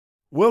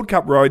World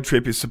Cup Road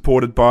Trip is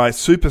supported by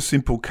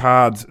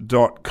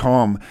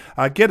supersimplecards.com.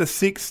 Get a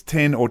 6,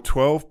 10 or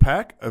 12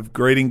 pack of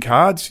greeting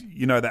cards.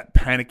 You know, that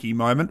panicky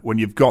moment when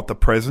you've got the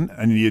present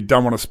and you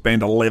don't want to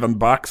spend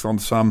 $11 on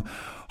some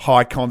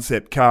high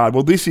concept card.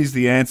 Well, this is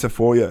the answer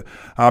for you.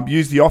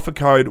 Use the offer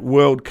code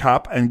World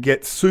Cup and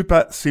get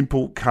Super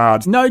Simple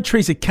Cards. No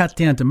trees are cut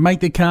down to make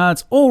the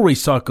cards, all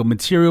recycled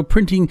material.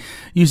 Printing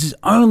uses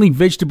only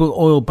vegetable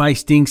oil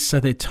based inks, so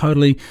they're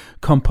totally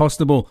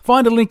compostable.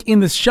 Find a link in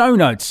the show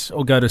notes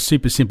or go to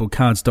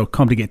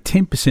supersimplecards.com to get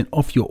 10%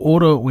 off your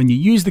order when you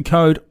use the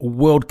code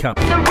World Cup.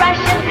 The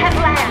Russians have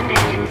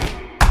landed.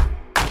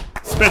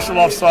 Special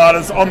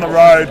offsiders on the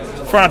road,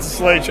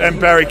 Francis Leach and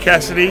Barry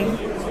Cassidy.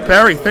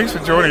 Barry, thanks for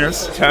joining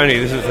us. Tony,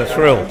 this is a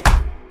thrill.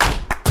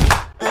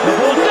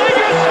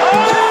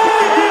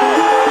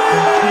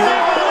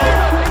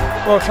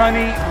 Well,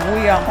 Tony,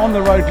 we are on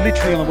the road,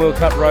 literally on the World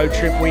Cup road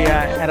trip. We are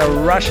at a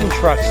Russian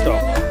truck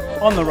stop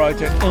on the road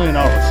to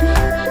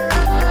Ulyanovsk.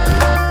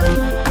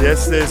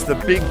 Yes, there's the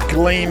big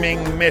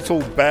gleaming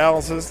metal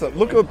Bowsers that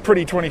look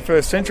pretty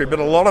 21st century, but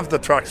a lot of the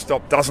truck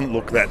stop doesn't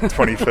look that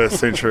 21st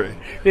century.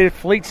 They're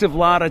fleets of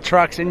Lada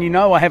trucks, and you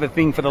know I have a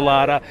thing for the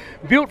Lada.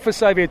 Built for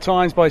Soviet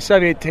times by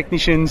Soviet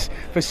technicians,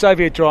 for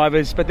Soviet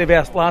drivers, but they've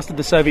outlasted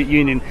the Soviet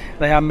Union.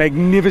 They are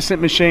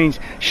magnificent machines.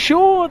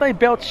 Sure, they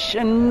belch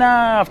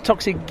enough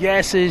toxic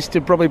gases to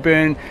probably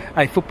burn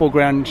a football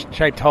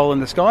ground-shaped hole in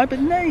the sky,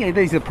 but no,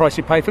 these are the price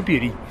you pay for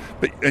beauty.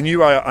 And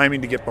you are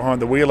aiming to get behind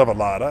the wheel of a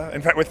Lada.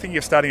 In fact, we're thinking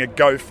of starting a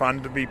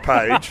GoFundMe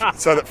page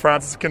so that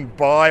Francis can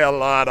buy a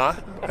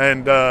Lada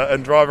and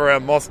drive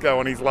around Moscow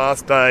on his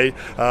last day,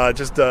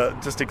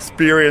 just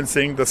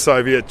experiencing the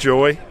Soviet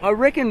joy. I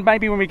reckon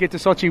maybe when we get to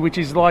Sochi, which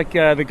is like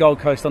the Gold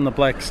Coast on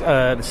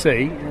the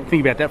sea,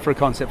 think about that for a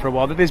concept for a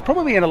while, that there's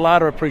probably a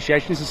Lada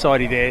Appreciation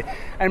Society there,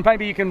 and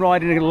maybe you can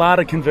ride in a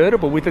Lada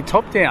convertible with the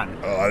top down.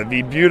 Oh, it'd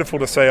be beautiful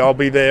to see. I'll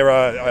be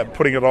there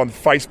putting it on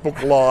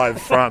Facebook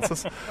Live,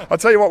 Francis. I'll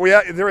tell you what,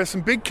 there are some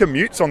big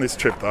commutes on this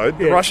trip, though.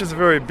 Yeah. Russia's a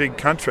very big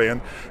country,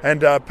 and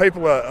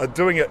people are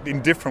doing it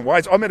in different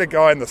ways. I met a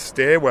guy in the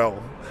stairwell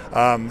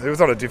who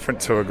was on a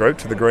different tour group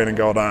to the Green and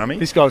Gold Army.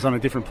 This guy's on a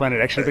different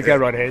planet, actually, but go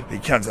right ahead. He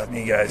comes up and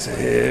he goes,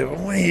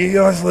 when are you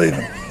guys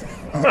leaving?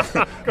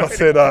 I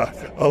said,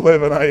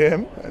 11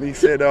 a.m. And he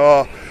said,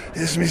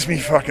 just missed me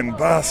fucking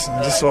bus.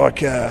 And just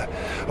like, I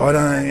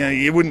don't know,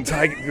 you wouldn't be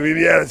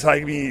able to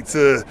take me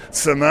to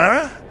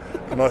Samara?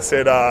 And I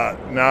said,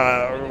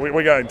 no,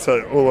 we're going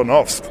to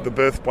Ulyanovsk, the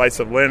birthplace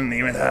of Lenin. And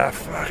he went, I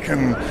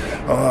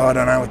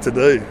don't know what to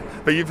do.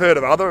 But you've heard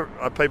of other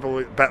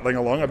people battling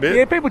along a bit?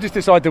 Yeah, people just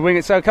decide to wing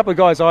it. So a couple of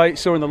guys I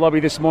saw in the lobby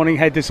this morning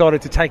had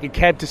decided to take a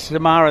cab to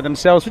Samara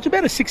themselves, which is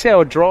about a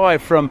 6-hour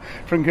drive from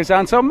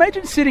Kazan. So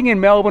imagine sitting in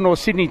Melbourne or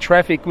Sydney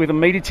traffic with a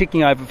meter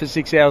ticking over for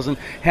 6 hours and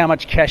how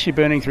much cash you're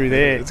burning through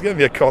there. It's going to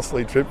be a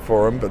costly trip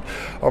for them, but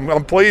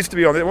I'm pleased to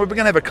be on it. We're going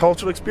to have a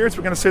cultural experience.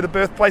 We're going to see the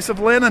birthplace of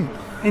Lenin.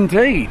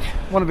 Indeed.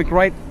 One of the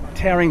great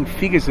towering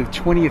figures of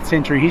 20th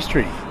century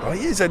history. Oh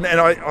yes, and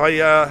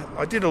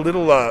I did a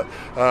little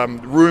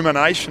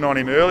rumination on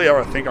him earlier.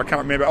 I think I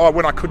can't remember.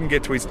 When I couldn't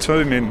get to his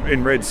tomb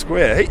in Red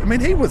Square.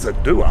 He was a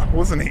doer,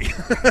 wasn't he?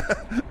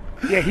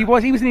 Yeah, he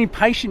was. He was an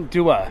impatient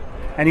doer,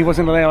 and he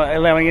wasn't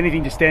allowing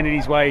anything to stand in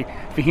his way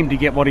for him to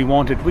get what he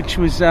wanted, which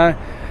was,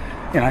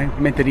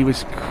 meant that he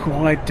was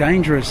quite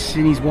dangerous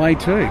in his way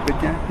too.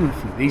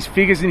 But these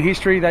figures in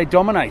history, they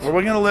dominate. Well,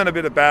 we're going to learn a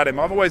bit about him.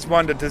 I've always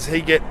wondered, does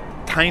he get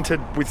tainted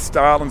with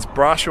Stalin's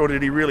brush, or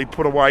did he really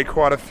put away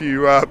quite a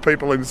few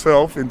people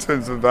himself in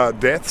terms of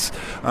deaths?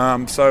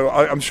 So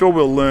I'm sure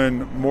we'll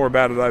learn more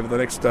about it over the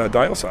next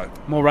day or so.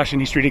 More Russian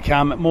history to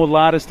come, more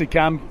Ladas to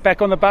come.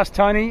 Back on the bus,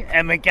 Tony,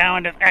 and we're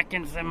going to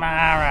fucking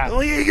Samara.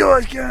 Oh, you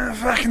guys going to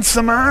fucking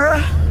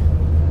Samara?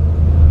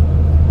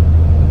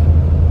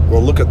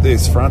 Well, look at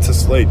this.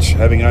 Francis Leach,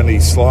 having only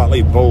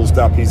slightly ballsed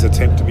up his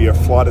attempt to be a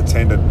flight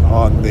attendant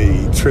on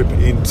the trip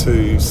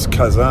into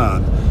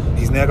Kazan,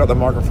 he's now got the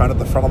microphone at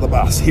the front of the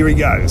bus. Here he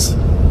goes.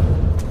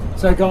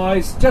 So,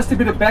 guys, just a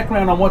bit of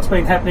background on what's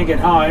been happening at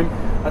home.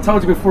 I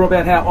told you before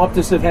about how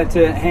Optus have had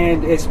to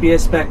hand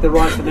SBS back the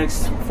rights for the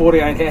next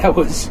 48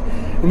 hours.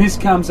 And this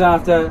comes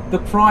after the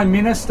Prime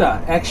Minister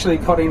actually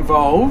got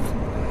involved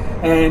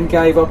and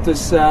gave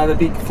Optus the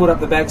big foot up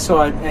the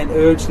backside and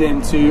urged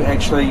them to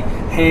actually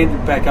hand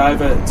it back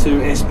over to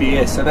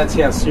SBS. So that's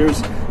how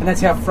serious and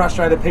that's how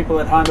frustrated people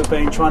at home have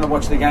been trying to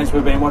watch the games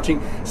we've been watching.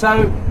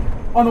 So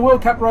on the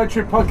World Cup Road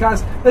Trip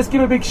podcast, let's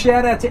give a big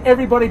shout out to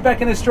everybody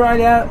back in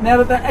Australia now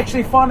that they're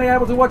actually finally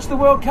able to watch the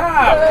World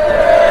Cup.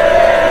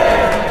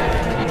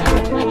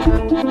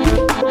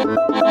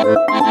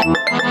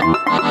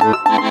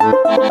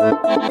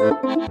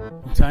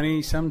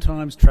 Tony,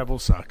 sometimes travel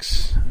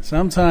sucks.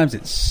 Sometimes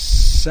it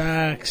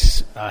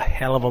sucks a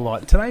hell of a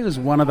lot. Today was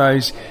one of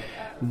those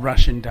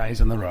Russian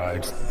days on the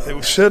road.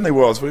 It certainly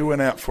was. We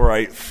went out for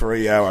a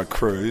 3-hour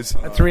cruise.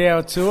 A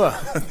 3-hour tour.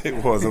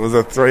 It was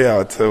a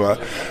 3-hour tour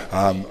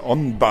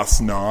on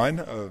bus 9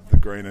 of the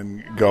Green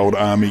and Gold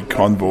Army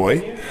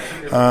convoy.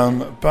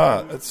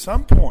 But at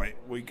some point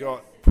we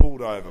got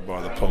pulled over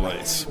by the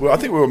police. Well, I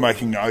think we were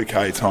making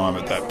okay time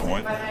at that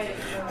point.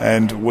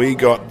 And we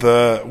got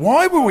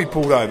why were we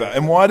pulled over?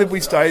 And why did we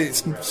stay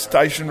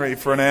stationary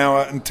for an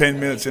hour and 10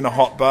 minutes in a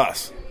hot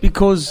bus?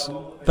 Because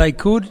they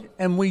could,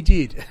 and we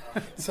did.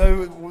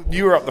 So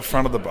you were up the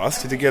front of the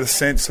bus. Did you get a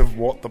sense of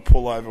what the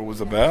pullover was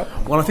about?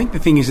 Well, I think the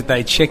thing is that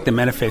they check the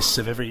manifests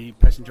of every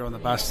passenger on the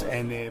bus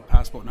and their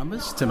passport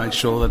numbers to make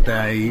sure that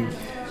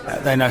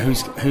they know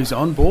who's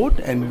on board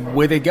and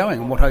where they're going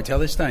and what hotel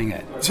they're staying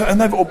at. So, and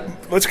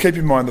let's keep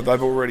in mind that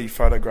they've already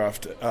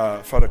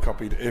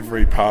photocopied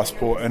every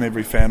passport and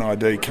every fan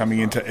ID coming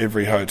into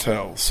every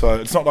hotel. So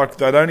it's not like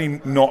they'd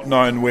only not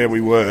known where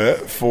we were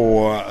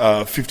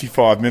for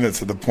 55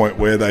 minutes at the point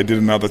where they did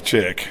another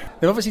check.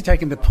 They've obviously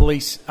taken the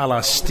police a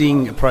la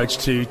Sting approach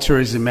to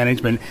tourism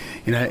management.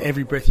 You know,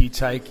 every breath you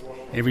take,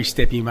 every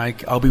step you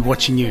make, I'll be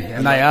watching you.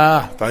 And they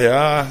are. They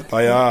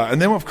are.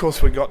 And then, of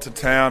course, we got to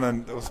town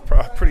and it was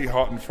a pretty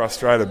hot and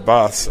frustrated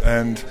bus.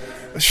 And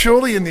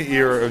surely in the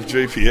era of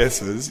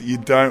GPSs, you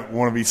don't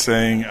want to be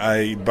seeing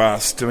a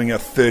bus doing a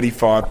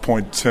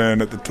 35-point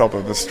turn at the top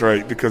of a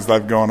street because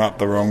they've gone up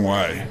the wrong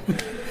way.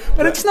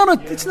 But it's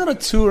not a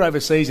tour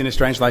overseas in a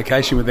strange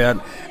location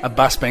without a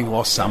bus being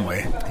lost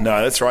somewhere.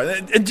 No, that's right.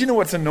 And do you know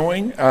what's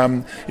annoying?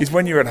 Is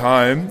when you're at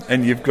home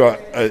and you've got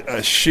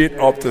a shit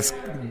Optus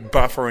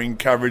buffering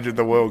coverage of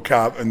the World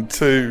Cup and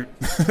two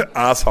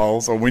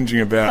assholes are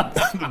whinging about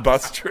the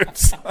bus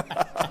trips.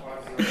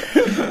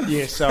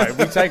 Yeah, sorry.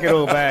 We take it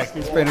all back.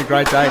 It's been a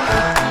great day.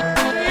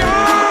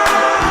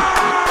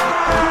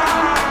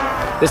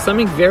 There's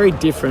something very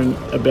different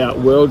about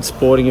world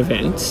sporting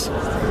events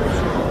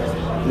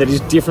that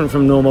is different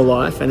from normal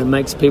life, and it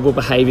makes people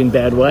behave in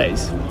bad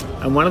ways.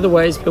 And one of the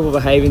ways people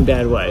behave in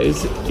bad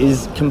ways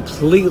is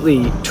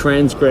completely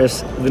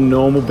transgress the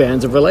normal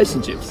bounds of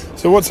relationships.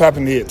 So what's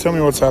happened here? Tell me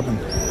what's happened.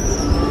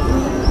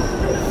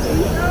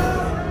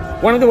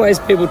 One of the ways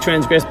people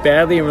transgress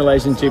badly in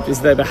relationships is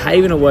they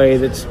behave in a way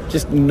that's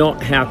just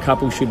not how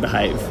couples should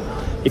behave.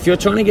 If you're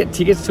trying to get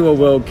tickets to a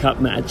World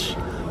Cup match,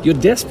 you're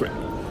desperate.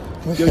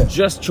 You're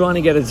just trying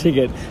to get a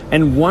ticket,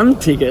 and one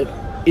ticket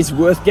is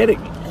worth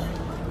getting.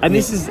 And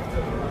this is...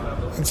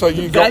 And so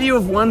the value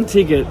of one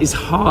ticket is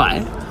high,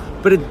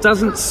 but it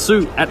doesn't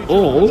suit at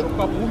all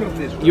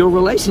your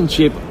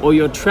relationship or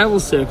your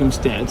travel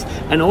circumstance.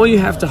 And all you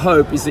have to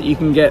hope is that you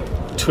can get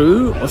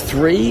 2 or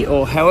 3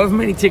 or however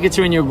many tickets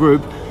are in your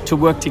group to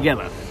work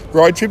together.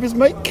 Road trippers,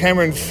 meet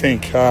Cameron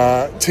Fink,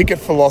 ticket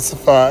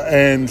philosopher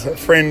and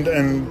friend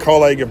and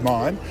colleague of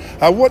mine.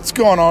 What's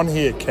gone on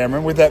here,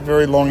 Cameron, with that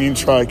very long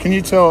intro? Can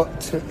you tell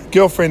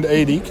girlfriend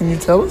Edie, can you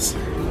tell us?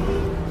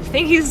 I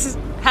think he's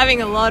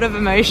having a lot of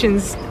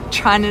emotions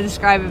trying to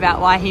describe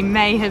about why he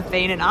may have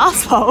been an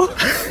arsehole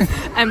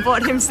and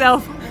bought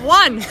himself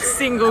one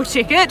single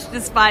ticket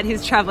despite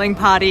his travelling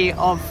party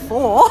of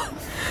 4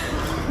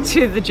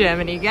 to the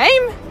Germany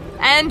game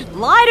and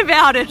lied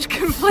about it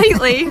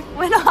completely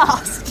when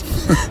asked.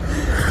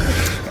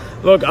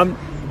 Look,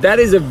 that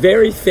is a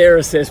very fair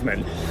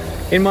assessment.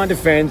 In my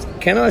defence,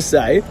 can I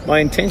say my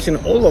intention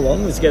all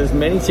along was to get as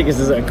many tickets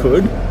as I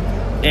could,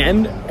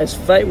 and as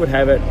fate would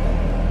have it,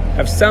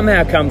 have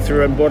somehow come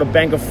through and bought a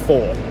bank of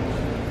 4.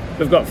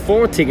 We've got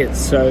 4 tickets,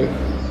 so...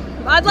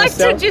 I'd like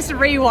to just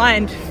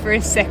rewind for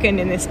a second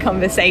in this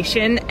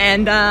conversation.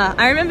 And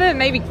I remember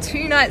maybe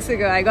 2 nights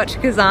ago I got to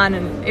Kazan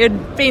and it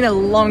had been a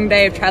long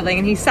day of travelling,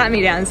 and he sat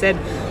me down and said,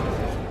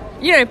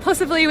 you know,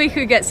 possibly we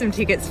could get some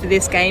tickets for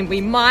this game. We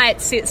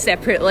might sit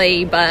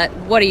separately, but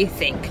what do you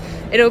think?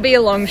 It'll be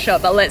a long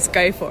shot, but let's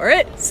go for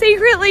it.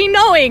 Secretly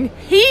knowing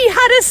he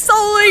had a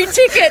solo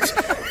ticket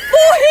for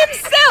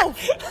himself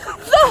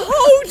the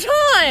whole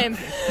time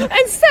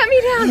and sat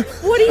me down.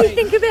 What do you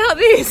think about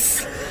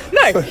this?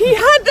 No, he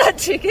had that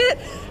ticket.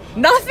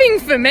 Nothing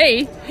for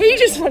me. He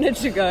just wanted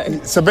to go.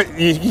 So, but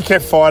you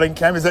kept fighting,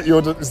 Cam. Is that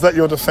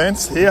your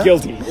defence here?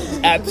 Guilty.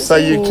 Absolutely. So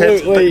you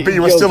kept, but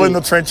you were still in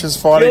the trenches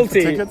fighting for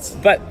tickets.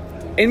 But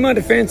in my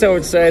defence, I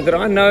would say that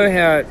I know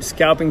how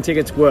scalping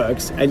tickets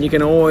works, and you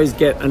can always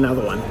get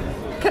another one.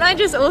 Can I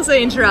just also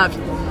interrupt?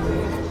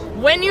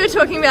 When you were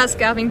talking about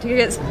scalping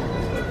tickets,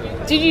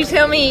 did you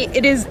tell me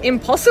it is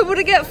impossible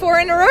to get 4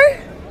 in a row?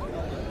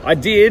 I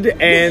did,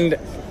 and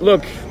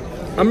look,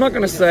 I'm not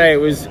going to say it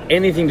was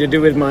anything to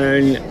do with my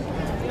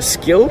own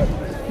skill.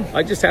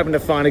 I just happened to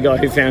find a guy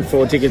who found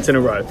 4 tickets in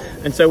a row.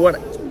 And so what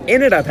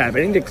ended up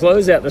happening, to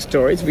close out the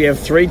stories, we have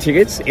 3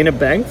 tickets in a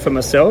bank for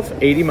myself,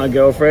 Edie, my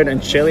girlfriend,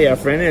 and Shelley, our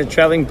friend, and a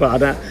travelling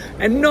partner,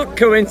 and not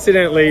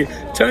coincidentally,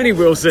 Tony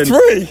Wilson.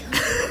 3?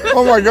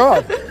 Oh my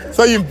God.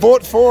 So you've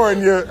bought 4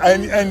 and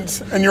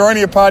you're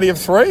only a party of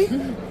 3?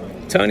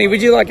 Tony,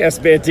 would you like our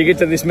spare ticket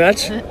to this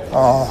match?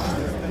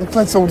 Oh, look,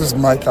 let's all just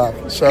make up,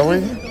 shall we?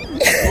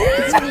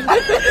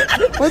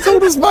 Let's all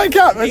just make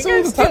up. Let's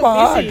all just have a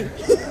hug.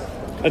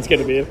 That's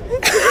going to be it.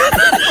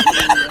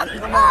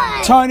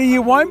 Tony,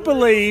 you won't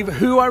believe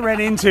who I ran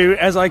into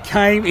as I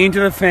came into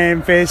the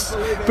Fan Fest,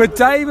 but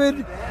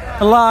David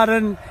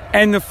Larden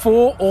and the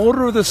 4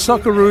 Order of the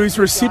Socceroos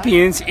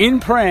recipients in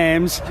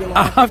prams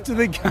after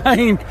the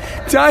game.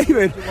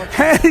 David,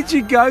 how did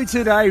you go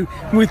today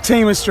with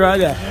Team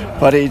Australia?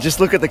 Buddy, just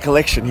look at the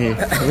collection here.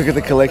 Look at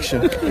the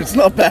collection. It's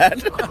not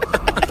bad.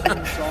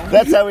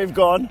 That's how we've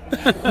gone.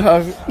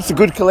 It's a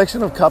good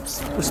collection of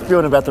cups. We're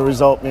spewing about the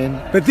result,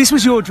 man. But this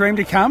was your dream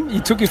to come. You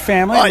took your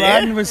family. Oh,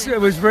 yeah? It was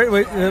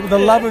the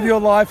love of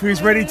your life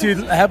who's ready to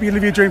help you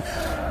live your dream.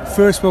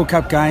 First World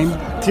Cup game.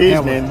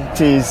 Tears, man.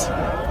 Tears.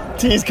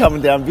 Tears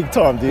coming down big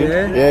time, dude.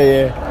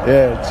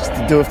 Yeah. Just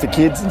to do it for the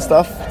kids and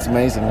stuff. It's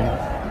amazing,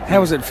 man. How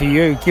was it for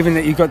you, given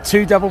that you've got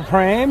 2 double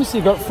prams,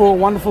 you've got 4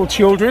 wonderful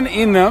children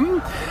in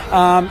them,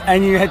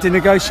 and you had to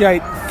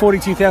negotiate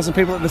 42,000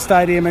 people at the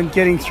stadium and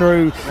getting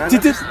through? It's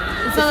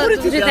not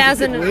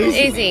 42,000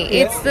 easy.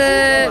 It's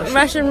the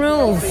Russian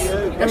rules.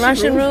 The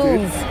Russian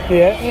rules.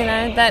 Yeah. You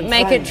know, that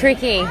make it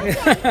tricky.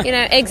 You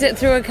know, exit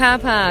through a car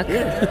park.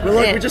 Yeah. We're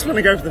like, we just want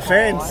to go for the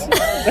fans.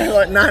 They're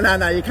like,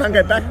 no, you can't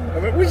go back.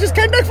 We just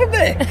came back from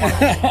there.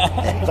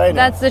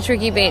 That's the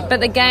tricky bit.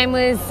 But the game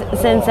was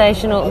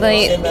sensational.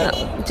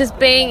 Just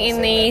being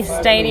in the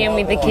stadium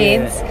with the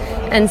kids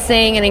and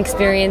seeing and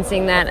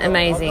experiencing that,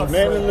 amazing.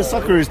 Man, and the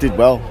Socceroos did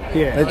well.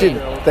 Yeah.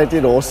 They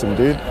did awesome,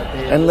 dude.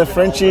 And the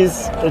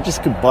Frenchies, they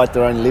just could bite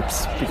their own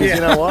lips because you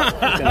know what?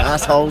 Fucking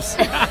assholes.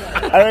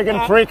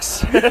 Arrogant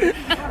pricks.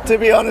 To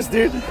be honest,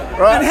 dude.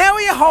 Right? And how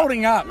are you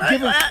holding up?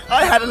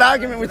 I had an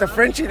argument with a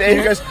Frenchie there.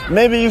 He goes,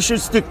 maybe you should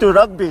stick to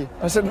rugby.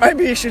 I said,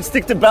 maybe you should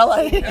stick to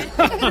ballet.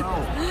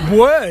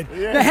 Word.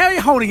 Yeah. Now, how are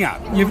you holding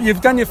up?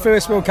 You've done your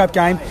first World Cup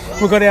game.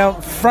 We've got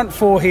our front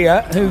 4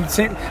 here.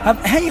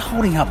 How are you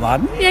holding up,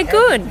 Larden? Yeah,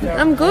 good.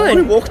 I'm good.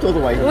 We walked all the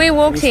way here. We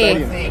walked here.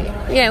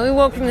 Yeah, we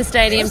walked from the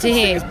stadium to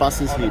here. There's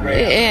buses here, man.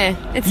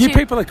 Yeah. It's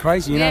people are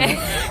crazy, you know.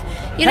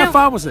 How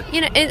far was it?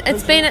 You know,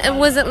 it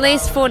was at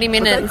least 40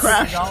 minutes. They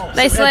crashed.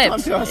 They slept.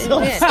 Time to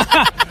ourselves.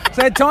 Yeah.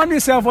 So time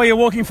yourself while you're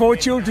walking 4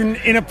 children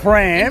in a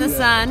pram. In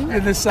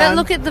the sun. But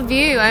look at the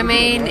view. I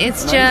mean,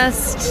 it's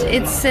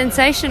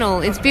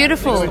sensational. It's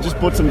beautiful. We just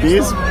bought some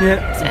beers.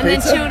 Yeah. And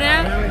then chilled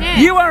out. Yeah.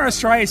 You are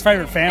Australia's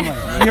favourite family.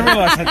 You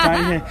realise that,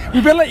 don't you?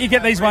 We better let you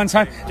get these ones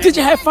home. Did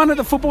you have fun at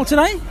the football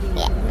today?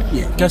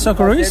 Yeah. Go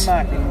Socceroos?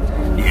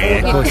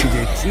 Yeah, of course you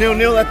did. It's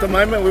 0-0 at the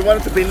moment. We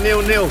want it to be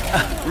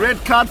 0-0.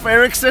 Red card for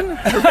Ericsson.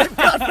 Red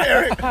card for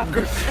Eric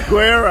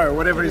Guerrero,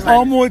 whatever his name.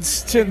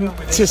 Onwards to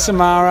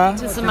Samara.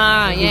 To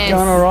Samara, yes.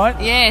 Going all right?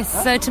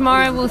 Yes. So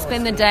tomorrow we'll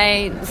spend the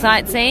day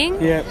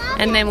sightseeing. Yeah.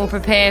 And then we'll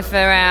prepare for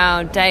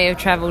our day of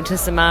travel to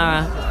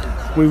Samara.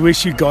 We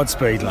wish you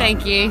Godspeed, love.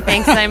 Thank you.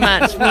 Thanks so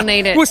much. We'll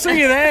need it. We'll see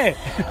you there.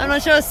 I'm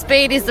not sure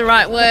speed is the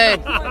right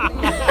word.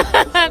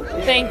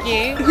 Thank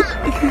you.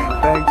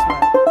 Thanks,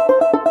 mate.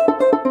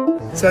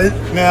 So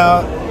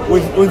now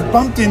we've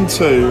bumped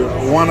into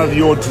one of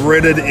your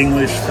dreaded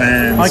English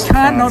fans. I can't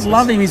Francis. not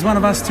love him. He's one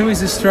of us too.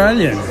 He's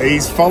Australian.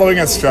 He's following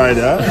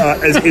Australia,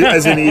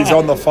 as in he's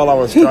on the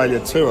Follow Australia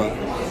tour.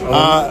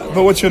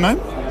 But what's your name?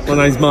 My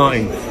name's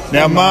Martin.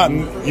 Now,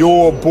 Martin,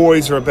 your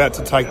boys are about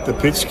to take the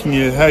pitch.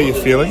 How are you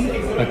feeling?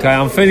 Okay,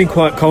 I'm feeling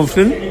quite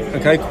confident.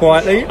 Okay,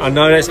 quietly. I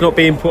know that's not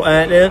being put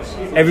out there.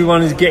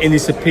 Everyone is getting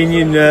this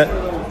opinion that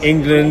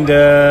England,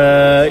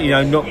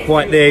 not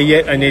quite there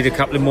yet. They need a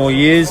couple of more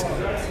years.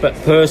 But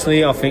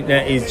personally, I think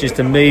that is just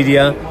the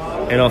media,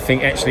 and I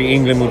think actually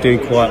England will do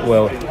quite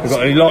well. They've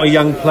got a lot of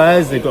young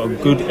players. They've got a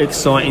good,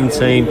 exciting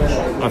team.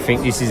 I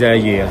think this is our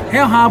year.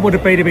 How hard would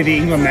it be to be the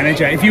England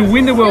manager? If you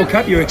win the World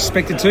Cup, you're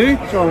expected to.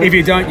 If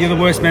you don't, you're the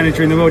worst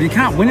manager in the world. You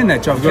can't win in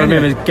that job. You've got to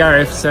remember,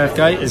 Gareth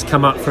Southgate has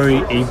come up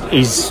through.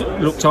 He's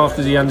looked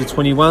after the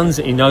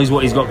under-21s. He knows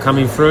what he's got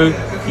coming through.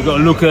 You've got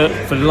to look at,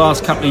 for the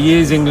last couple of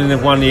years, England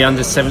have won the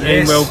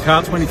under-17 World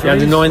Cup, the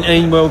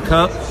under-19 World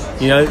Cup.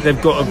 You know,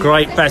 they've got a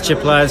great batch of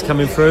players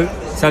coming through.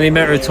 It's only a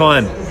matter of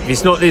time. If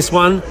it's not this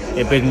one,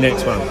 it'll be the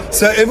next one.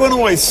 So everyone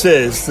always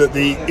says that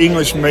the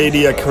English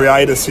media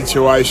create a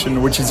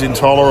situation which is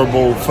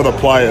intolerable for the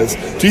players.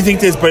 Do you think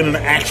there's been an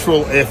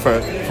actual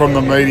effort from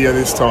the media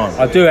this time?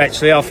 I do,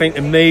 actually. I think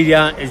the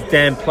media has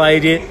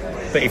downplayed it.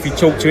 But if you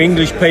talk to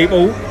English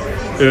people,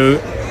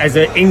 as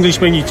an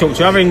Englishman, you talk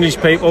to other English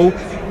people,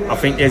 I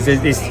think there's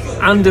this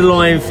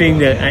underlying thing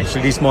that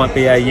actually this might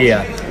be our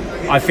year.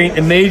 I think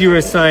the media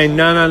is saying,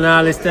 no,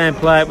 let's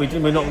downplay it.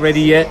 We're not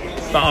ready yet.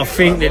 But I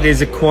think that there's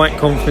a quiet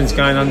confidence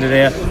going under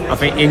there. I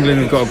think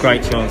England have got a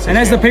great chance. And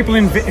as the people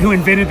who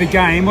invented the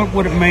game, what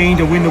would it mean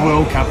to win the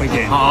World Cup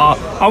again?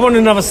 I want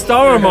another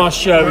star on my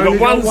shirt. We've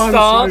got one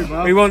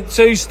star. We want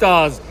 2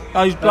 stars.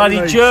 Those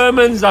bloody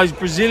Germans, those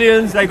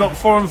Brazilians, they got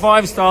 4 and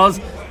 5 stars.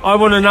 I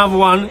want another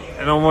one,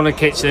 and I want to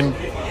catch them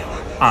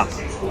up.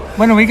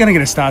 When are we going to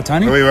get a star,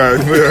 Tony? We were.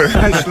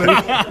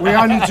 Actually, we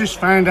only just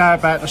found out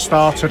about the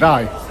star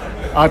today.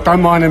 I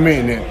don't mind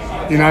admitting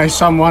it. You know,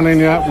 someone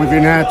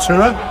within our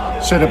tour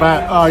said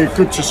about,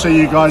 good to see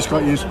you guys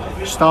got your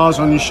stars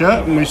on your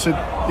shirt. And we said,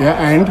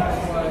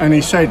 yeah, and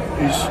he said,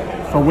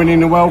 it's for winning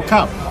the World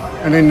Cup.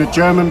 And then the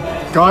German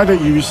guy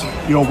that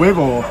you're with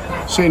or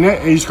sitting there,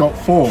 he's got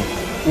 4.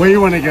 We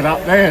want to get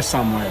up there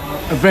somewhere,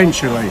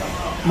 eventually.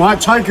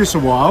 Might take us a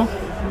while,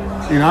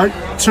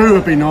 2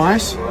 would be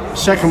nice.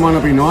 Second one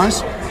will be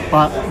nice,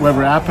 but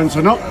whether it happens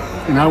or not,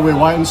 we'll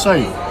wait and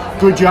see.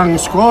 Good young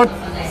squad,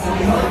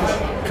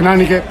 can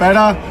only get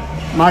better.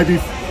 Maybe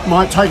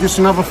might take us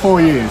another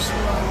 4 years.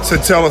 So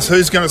tell us,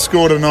 who's going to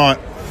score tonight?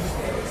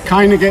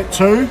 Kane to get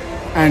 2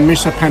 and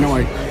miss a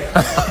penalty.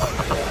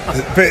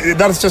 But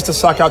that's just to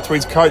suck up to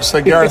his coach,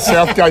 so Gareth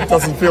Southgate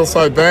doesn't feel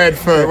so bad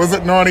for, was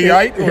it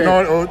 98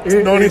 or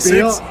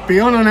 96? Be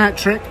on an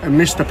hat-trick and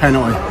miss the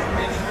penalty.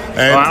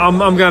 I'm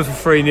going for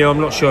 3-0. I'm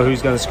not sure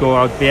who's going to score.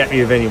 I'd be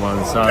happy with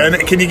anyone. So.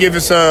 And can you give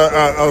us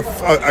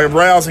a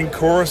rousing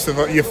chorus of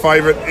your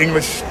favourite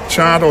English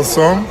chant or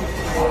song?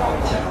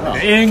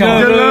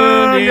 England,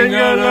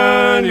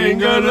 England,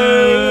 England.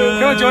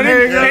 Come on, Johnny.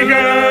 England,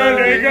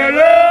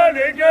 England,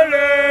 England,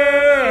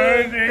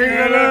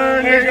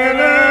 England,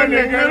 England, England,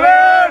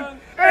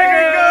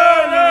 England.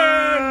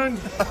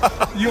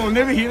 You'll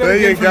never hear that. There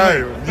you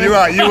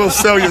go. You will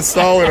sell your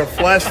soul in a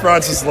flash,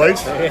 Francis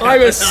Leach.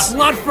 I'm a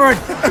slut for it.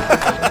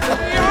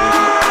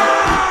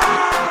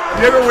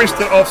 You ever wished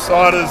that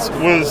Offsiders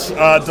was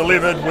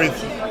delivered with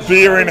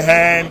beer in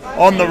hand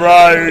on the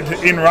road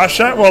in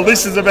Russia? Well,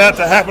 this is about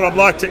to happen. I'd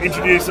like to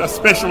introduce a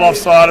special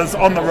Offsiders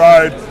on the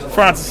road,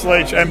 Francis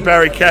Leach and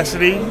Barry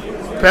Cassidy.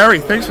 Barry,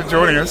 thanks for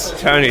joining us.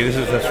 Tony, this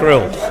is a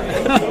thrill.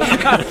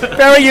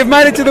 Barry, you've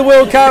made it to the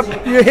World Cup.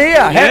 You're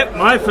here. Yep,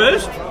 my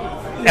first.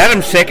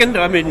 Adam's second.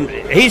 I mean,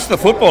 he's the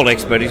football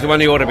expert. He's the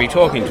one you ought to be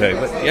talking to.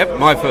 But, yep,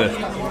 my first.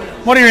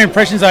 What are your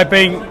impressions, though,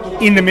 being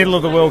in the middle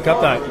of the World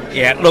Cup, though?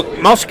 Yeah,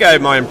 look, Moscow,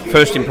 my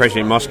first impression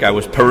in Moscow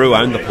was Peru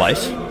owned the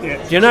place.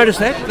 Yeah. Do you notice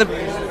that?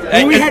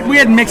 We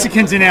had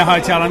Mexicans in our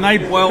hotel, and they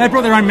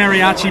brought their own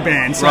mariachi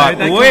band. So right,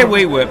 where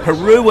we were,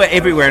 Peru were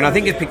everywhere, and I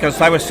think it's because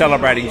they were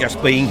celebrating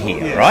just being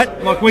here, right?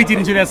 Like we did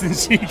in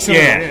 2006. Yeah,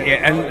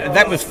 and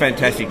that was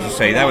fantastic to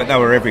see. They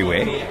were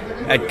everywhere.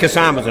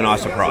 Kazan was a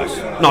nice surprise,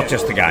 not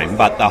just the game,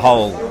 but the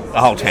whole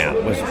town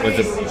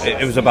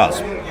it was a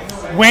buzz.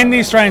 When the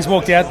Australians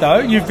walked out, though,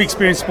 you've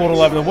experienced sport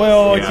all over the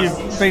world. Yeah.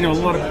 You've been to a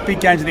lot of big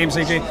games at the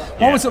MCG.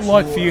 What was it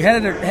like for you? How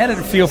did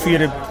it feel for you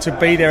to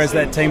be there as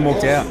that team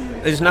walked out?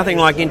 There's nothing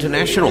like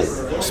international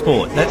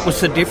sport. That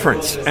was the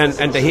difference.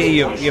 And to hear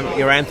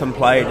your anthem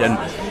played. And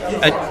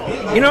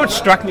you know what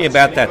struck me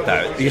about that,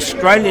 though? The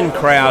Australian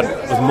crowd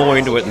was more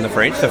into it than the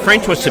French. The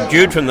French were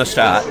subdued from the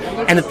start.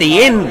 And at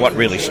the end, what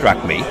really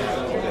struck me,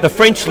 the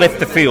French left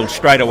the field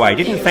straight away,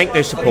 didn't thank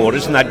their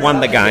supporters, and they'd won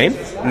the game.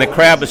 And the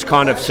crowd was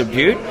kind of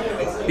subdued.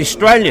 The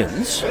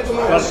Australians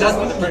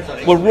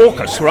were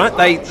raucous, right?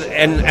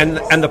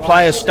 And the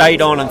players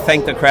stayed on and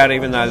thanked the crowd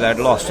even though they'd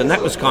lost, and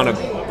that was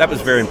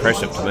very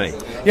impressive to me.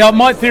 Yeah,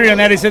 my theory on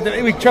that is that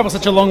we travel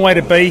such a long way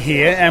to be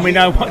here, and we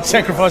know what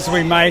sacrifices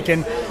we make,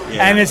 and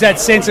there's that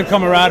sense of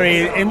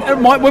camaraderie.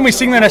 And when we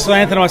sing the national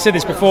anthem, I said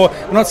this before,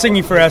 we're not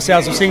singing for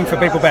ourselves, we're singing for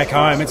people back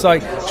home. It's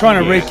like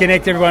trying to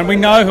reconnect everyone. We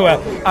know who are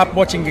up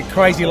watching it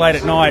crazy late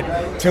at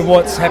night to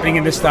what's happening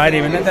in the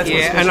stadium, and that's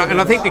and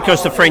I think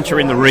because the French are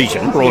in the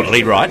region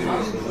broadly, right?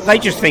 They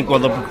just think, well,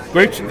 the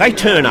groups they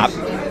turn up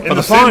for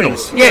the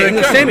finals, in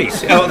the semis,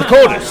 the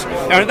quarters.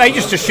 They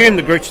just assume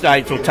the group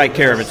stage will take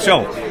care of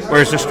itself,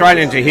 whereas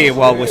Australians are here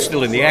while we're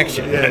still in the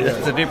action.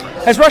 That's the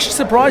difference. Has Russia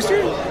surprised you?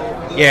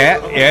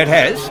 Yeah, it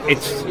has.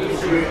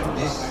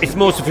 It's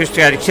more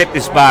sophisticated, except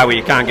this bar where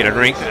you can't get a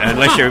drink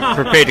unless you're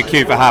prepared to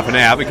queue for half an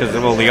hour because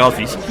of all the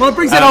Aussies. Well, it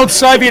brings that old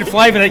Soviet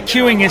flavour that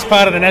queuing is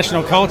part of the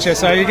national culture,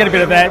 so you get a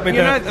bit of that. With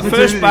the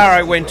first bar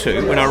I went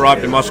to when I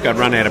arrived in Moscow, I'd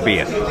run out of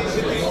beer.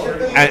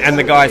 And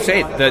the guy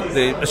said that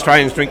the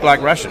Australians drink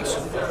like Russians.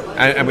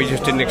 And we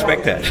just didn't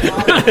expect that.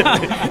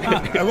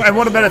 And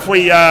what about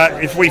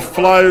if we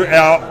flow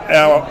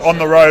our on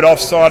the road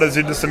offsiders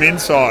into some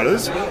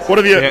insiders? What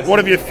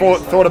have you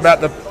thought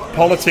about the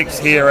politics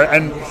here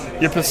and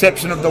your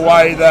perception of the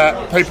way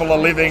that people are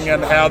living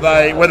and how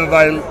whether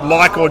they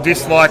like or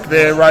dislike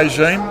their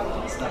regime?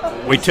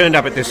 We turned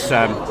up at this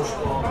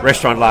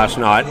restaurant last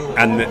night,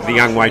 and the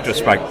young waitress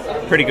spoke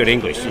pretty good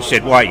English. She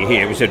said, "Why are you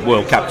here?" We said,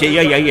 "World Cup."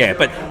 Yeah.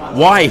 But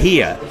why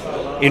here?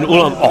 In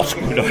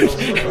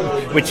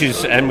Ulan-Ude, which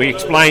is, and we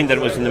explained that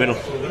it was in the middle.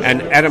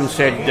 And Adam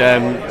said,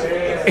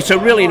 "It's a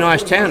really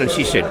nice town." And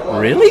she said,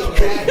 "Really?"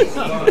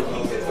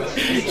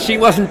 She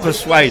wasn't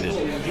persuaded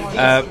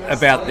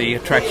about the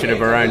attraction of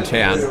her own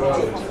town.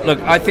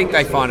 Look, I think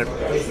they find it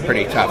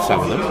pretty tough, some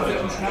of them.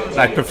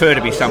 They'd prefer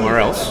to be somewhere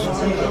else,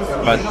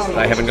 but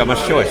they haven't got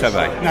much choice, have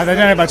they? No, they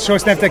don't have much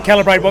choice. They have to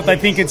calibrate what they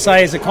think and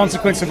say as a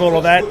consequence of all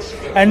of that.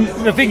 And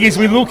the thing is,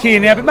 we look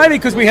here now, but maybe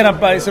because we had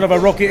a sort of a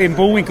Rocket and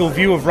Bullwinkle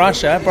view of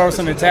Russia, Boris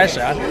and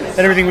Natasha, that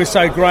everything was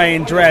so grey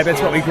and drab.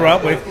 That's what we grew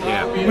up with.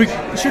 Yeah. We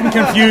shouldn't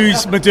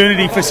confuse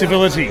modernity for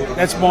civility.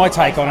 That's my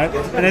take on it.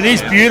 And it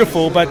is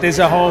beautiful, but there's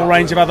a whole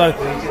range of other,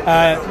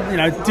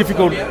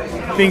 difficult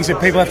things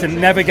that people have to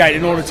navigate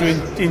in order to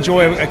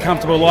enjoy a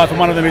comfortable life, and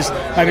one of them is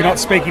maybe not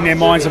speaking their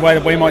minds the way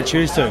that we might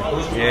choose to.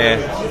 Yeah,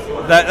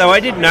 though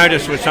I did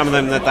notice with some of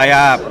them that they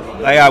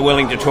are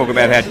willing to talk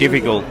about how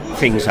difficult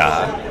things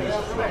are,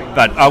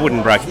 but I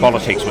wouldn't broach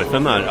politics with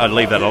them. I'd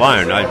leave that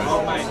alone.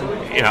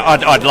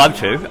 I'd love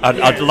to.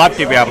 I'd love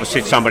to be able to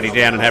sit somebody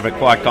down and have a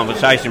quiet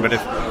conversation, but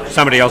if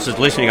somebody else is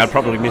listening, I'd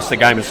probably miss the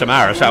game in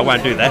Samara, so I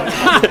won't do that.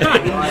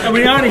 And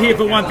we're only here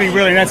for one thing,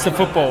 really, and that's the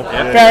football.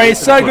 Yep. Barry, it's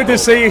so good to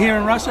see you here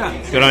in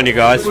Russia. Good on you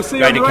guys. We'll see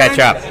Great you to catch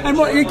up. And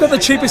what, you've got the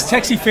cheapest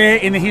taxi fare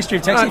in the history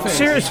of taxi fares.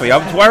 Seriously, I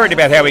was worried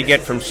about how we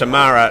get from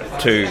Samara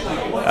to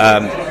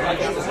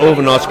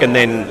Ulvanovsk and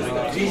then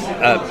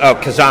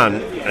Kazan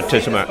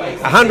to Samara.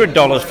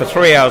 $100 for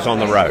 3 hours on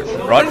the road,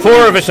 right?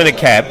 4 of us in a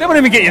cab. That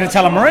wouldn't even get you to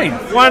Tullamarine.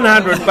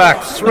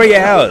 $100, 3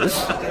 hours.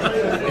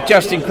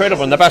 Just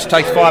incredible, and the bus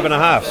takes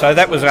 5.5, so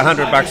that was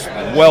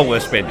 $100 well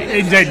worth spending.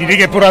 Indeed, you did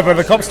get put over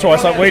the cops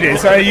twice like we did,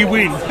 so you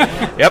win.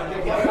 Yep.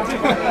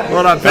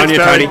 Well done, thanks,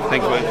 Tony.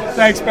 Thanks, mate.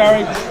 Thanks,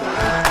 Barry.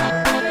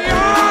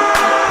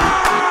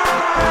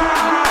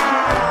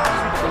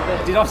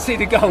 Did I see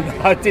the goal?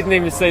 I didn't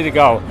even see the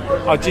goal.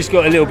 I just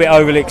got a little bit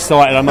overly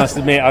excited, I must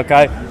admit,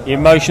 okay? The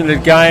emotion of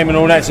the game and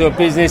all that sort of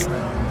business.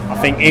 I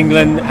think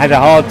England had a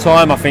hard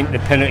time. I think the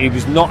penalty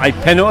was not a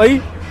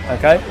penalty.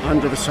 Okay,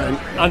 100%.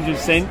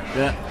 100%.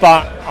 Yeah.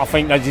 But I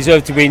think they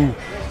deserved to win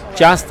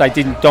just. They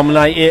didn't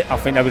dominate it. I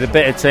think they were the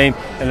better team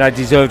and they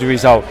deserved the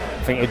result.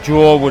 I think a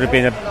draw would have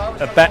been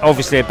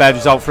obviously a bad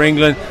result for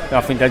England, but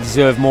I think they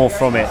deserve more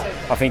from it.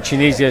 I think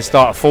Tunisia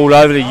started to fall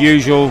over, the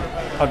usual,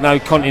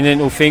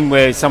 continental thing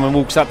where someone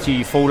walks up to you,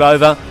 you fall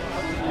over.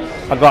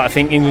 I'd like to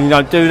think England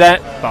don't do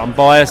that, but I'm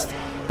biased.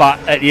 But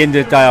at the end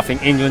of the day, I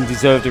think England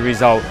deserved the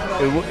result.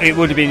 It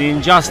would have been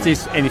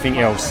injustice, anything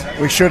else.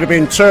 We should have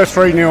been 2 or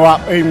 3-0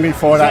 up even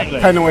before that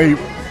penalty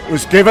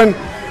was given.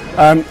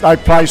 They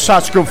played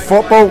such good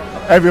football.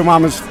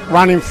 Everyone was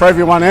running for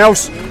everyone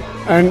else,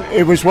 and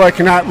it was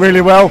working out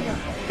really well.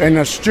 Then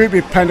a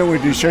stupid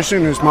penalty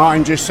decision, as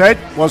Martin just said,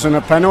 wasn't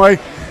a penalty.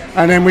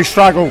 And then we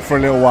struggled for a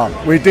little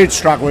while. We did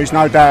struggle, there's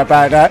no doubt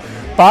about that.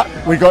 But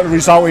we got the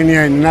result in the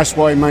end, and that's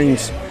what it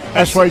means.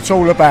 That's what it's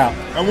all about.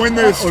 And when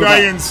the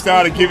Australians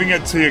started giving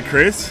it to you,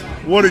 Chris,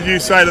 what did you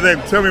say to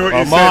them? Tell me what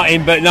you Martin,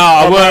 said. But no,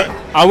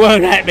 I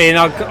weren't happy, and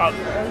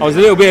I was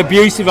a little bit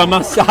abusive, I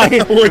must say.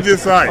 What did you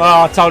say?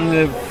 Well, I told them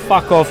to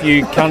fuck off,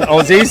 you cunt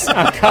Aussies,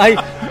 okay?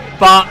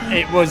 But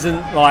it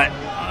wasn't like...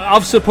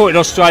 I've supported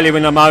Australia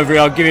when I'm over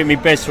here. I'll give it my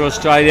best for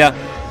Australia.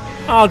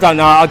 I don't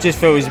know, I just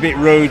felt it was a bit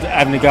rude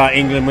having to go at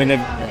England when they've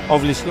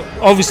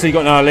obviously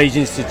got no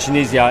allegiance to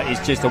Tunisia.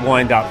 It's just a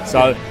wind-up,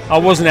 so I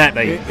wasn't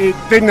happy. It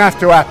didn't have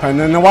to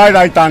happen, and the way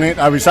they done it,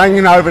 they was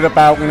hanging over the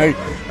balcony,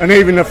 and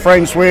even the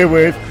friends we're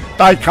with,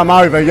 they come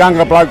over,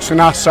 younger blokes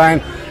than us,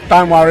 saying,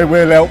 don't worry,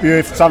 we'll help you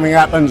if something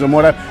happens and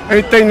whatever. And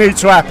it didn't need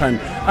to happen,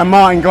 and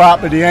Martin got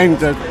up at the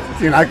end to,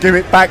 give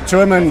it back to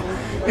him, and,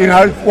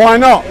 why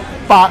not?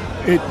 But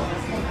it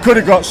could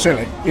have got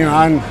silly,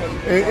 and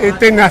it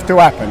didn't have to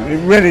happen.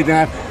 It really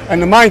didn't have.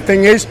 And the main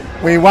thing is,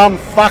 we won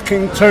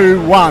fucking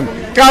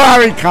 2-1. Go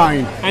Harry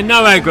Kane. And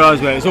no aggro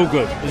as well. It's all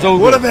good. It's all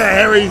what good. about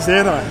Harry's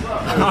head?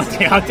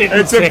 I didn't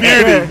it's a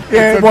beauty.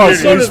 Yeah, it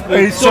was.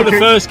 He saw the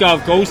first goal,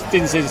 of course.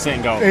 Didn't see the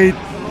second goal.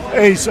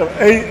 He's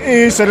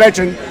a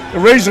legend. The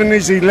reason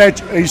is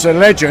he's a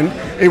legend.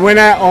 He went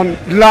out on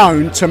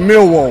loan to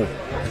Millwall,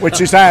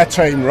 which is our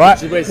team,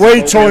 right?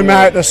 We taught him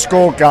how to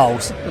score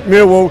goals.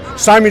 Millwall,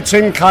 same with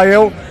Tim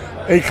Cahill.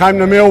 He came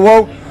to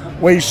Millwall.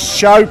 We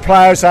show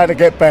players how to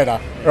get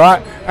better,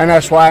 right? And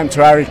that's what happened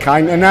to Harry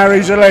Kane, and now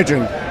he's a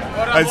legend.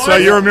 And so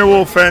you're a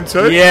Millwall fan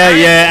too?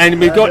 Yeah, and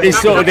we've got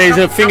this there's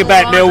a thing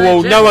about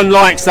Millwall, no one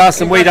likes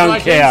us and we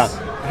don't care.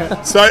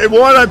 So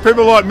why don't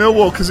people like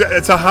Millwall? Because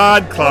it's a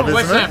hard club, isn't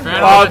it?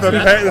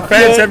 The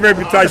fans have a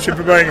reputation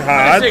for being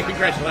hard.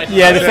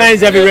 Yeah, the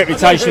fans have a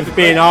reputation for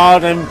being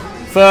hard, and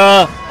for,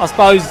 I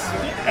suppose,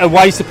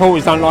 away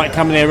supporters don't like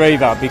coming there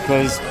either,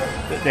 because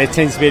there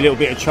tends to be a little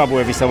bit of trouble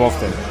every so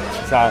often.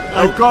 So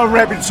they've got a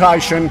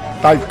reputation,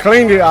 they've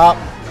cleaned it up,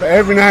 but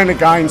every now and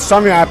again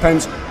something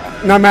happens,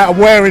 no matter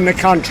where in the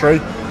country,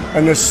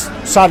 and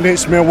suddenly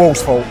it's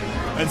Millwall's fault.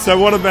 And so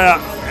what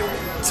about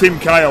Tim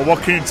Cahill?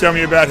 What can you tell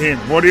me about him?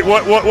 What do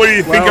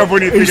you think of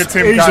when you think of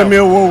Tim Cahill? He's a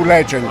Millwall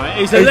legend.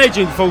 He's a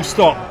legend, full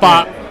stop,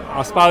 but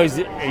I suppose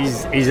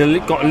he's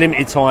got a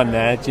limited time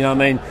there, do you know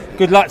what I mean?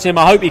 Good luck to him.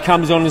 I hope he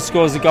comes on and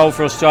scores a goal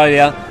for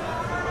Australia,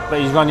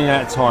 but he's running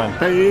out of time.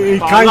 But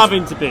I love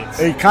him to bits.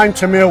 He came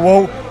to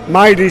Millwall,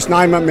 made his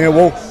name at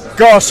Millwall,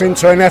 got us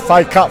into an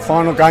FA Cup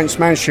final against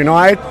Manchester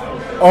United.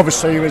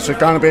 Obviously, it was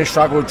going to be a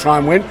struggle to try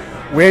and win.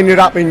 We ended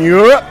up in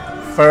Europe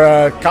for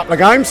a couple of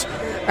games,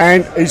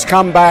 and he's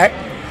come back.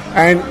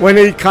 And when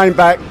he came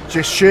back,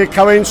 just sheer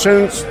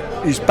coincidence,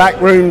 his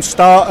backroom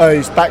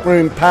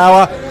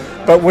power.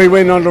 But we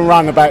went on the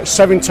run about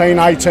 17,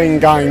 18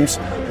 games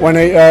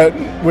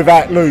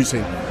without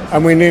losing.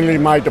 And we nearly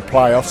made the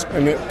playoffs,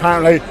 and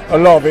apparently a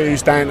lot of it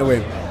is down to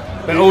him.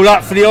 We're all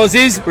up for the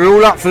Aussies, we're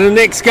all up for the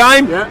next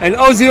game, and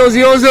Aussie!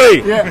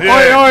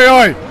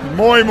 Yeah. Oi!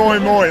 Moi!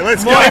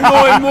 Let's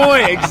go!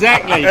 Moi!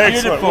 Exactly.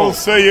 Excellent. Beautiful.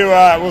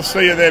 We'll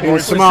see you there,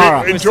 boys.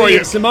 Samara.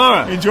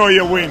 Enjoy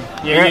your win.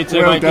 Yeah, you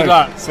too, mate. Good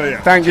luck. See you.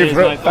 Thank you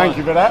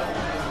for that.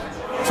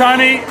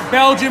 Tony,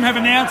 Belgium have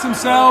announced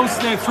themselves.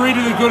 They're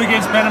 3-2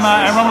 against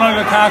Panama, and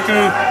Romelu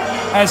Lukaku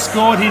has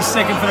scored his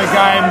second for the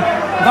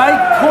game. they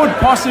could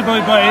possibly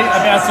be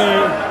about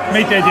to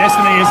meet their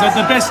destiny. Is it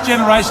the best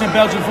generation of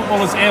Belgian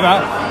footballers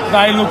ever?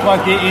 They look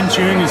like they're in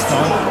tune this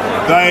time.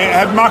 They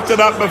have mucked it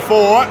up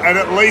before, and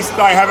at least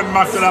they haven't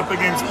mucked it up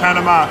against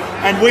Panama.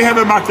 And we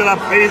haven't mucked it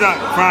up either,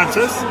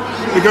 Francis,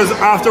 because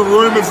after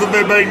rumours of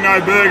there being no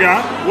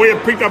burger, we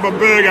have picked up a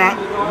burger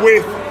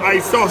with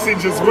a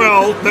sausage as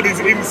well that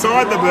is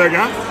inside the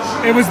burger.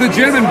 It was the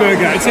German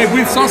burger. It said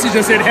with sausage.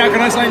 I said, how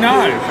can I say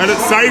no? And it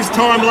saves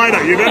time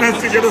later. You don't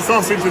have to get a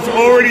sausage. It's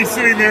already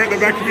sitting there at the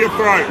back of your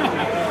throat.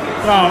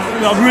 Well,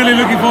 I'm really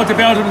looking forward to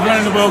Belgium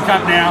running the World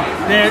Cup now.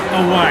 They're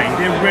away.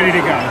 They're ready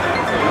to go.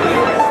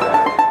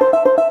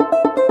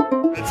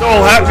 It's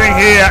all happening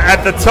here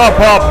at the Top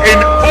Hop in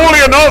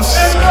Ulyanovsk,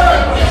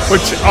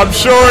 which I'm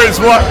sure is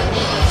what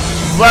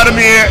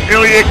Vladimir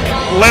Ilyich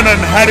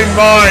Lenin had in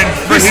mind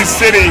for his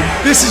city.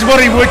 This is what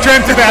he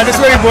dreamt about. This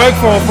is what he worked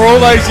for all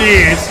those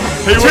years.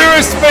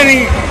 Tourists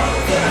spending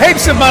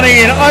heaps of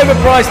money in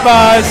overpriced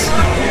bars,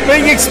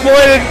 being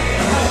exploited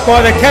by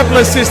the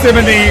capitalist system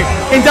and the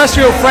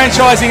industrial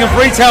franchising of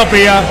retail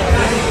beer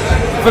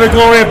for the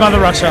glory of Mother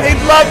Russia. He'd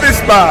love this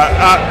bar.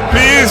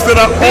 Beers that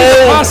are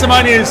all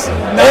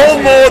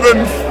more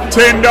than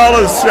 $10,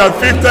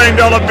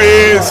 $15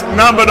 beers,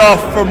 numbered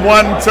off from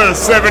 1 to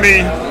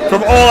 70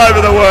 from all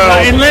over the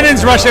world. In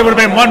Lenin's Russia, it would have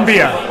been one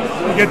beer.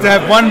 You get to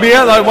have one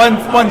beer, like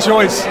one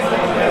choice.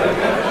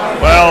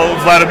 Well,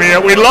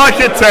 Vladimir, we like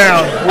your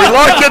town. We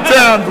like your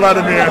town,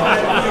 Vladimir.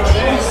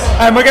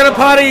 And we're going to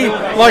party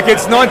like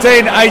it's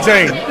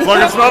 1918.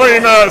 Like it's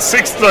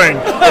 1916.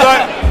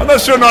 I'm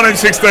not sure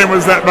 1916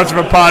 was that much of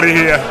a party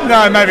here.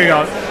 No, maybe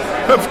not.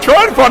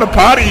 Try and find a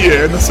party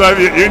here in the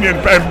Soviet Union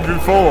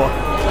before.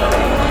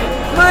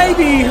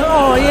 Maybe,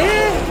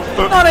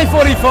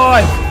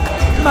 1945.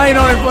 May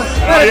 1945.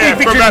 They had a big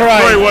for victory about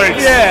parade. 3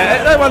 weeks.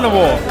 Yeah, they won the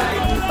war.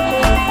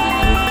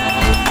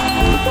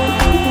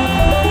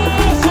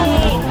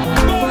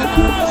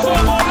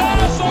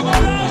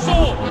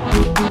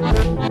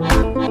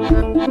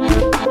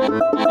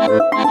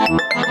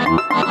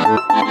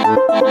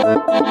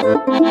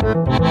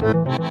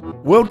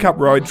 World Cup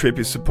Road Trip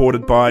is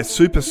supported by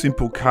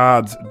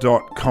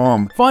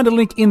SuperSimpleCards.com. Find a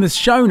link in the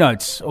show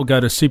notes or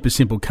go to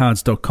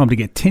SuperSimpleCards.com to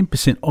get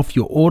 10% off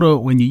your order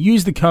when you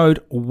use the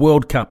code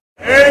WorldCup.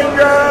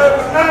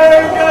 England,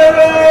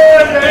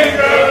 England,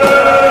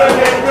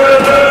 England,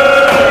 England.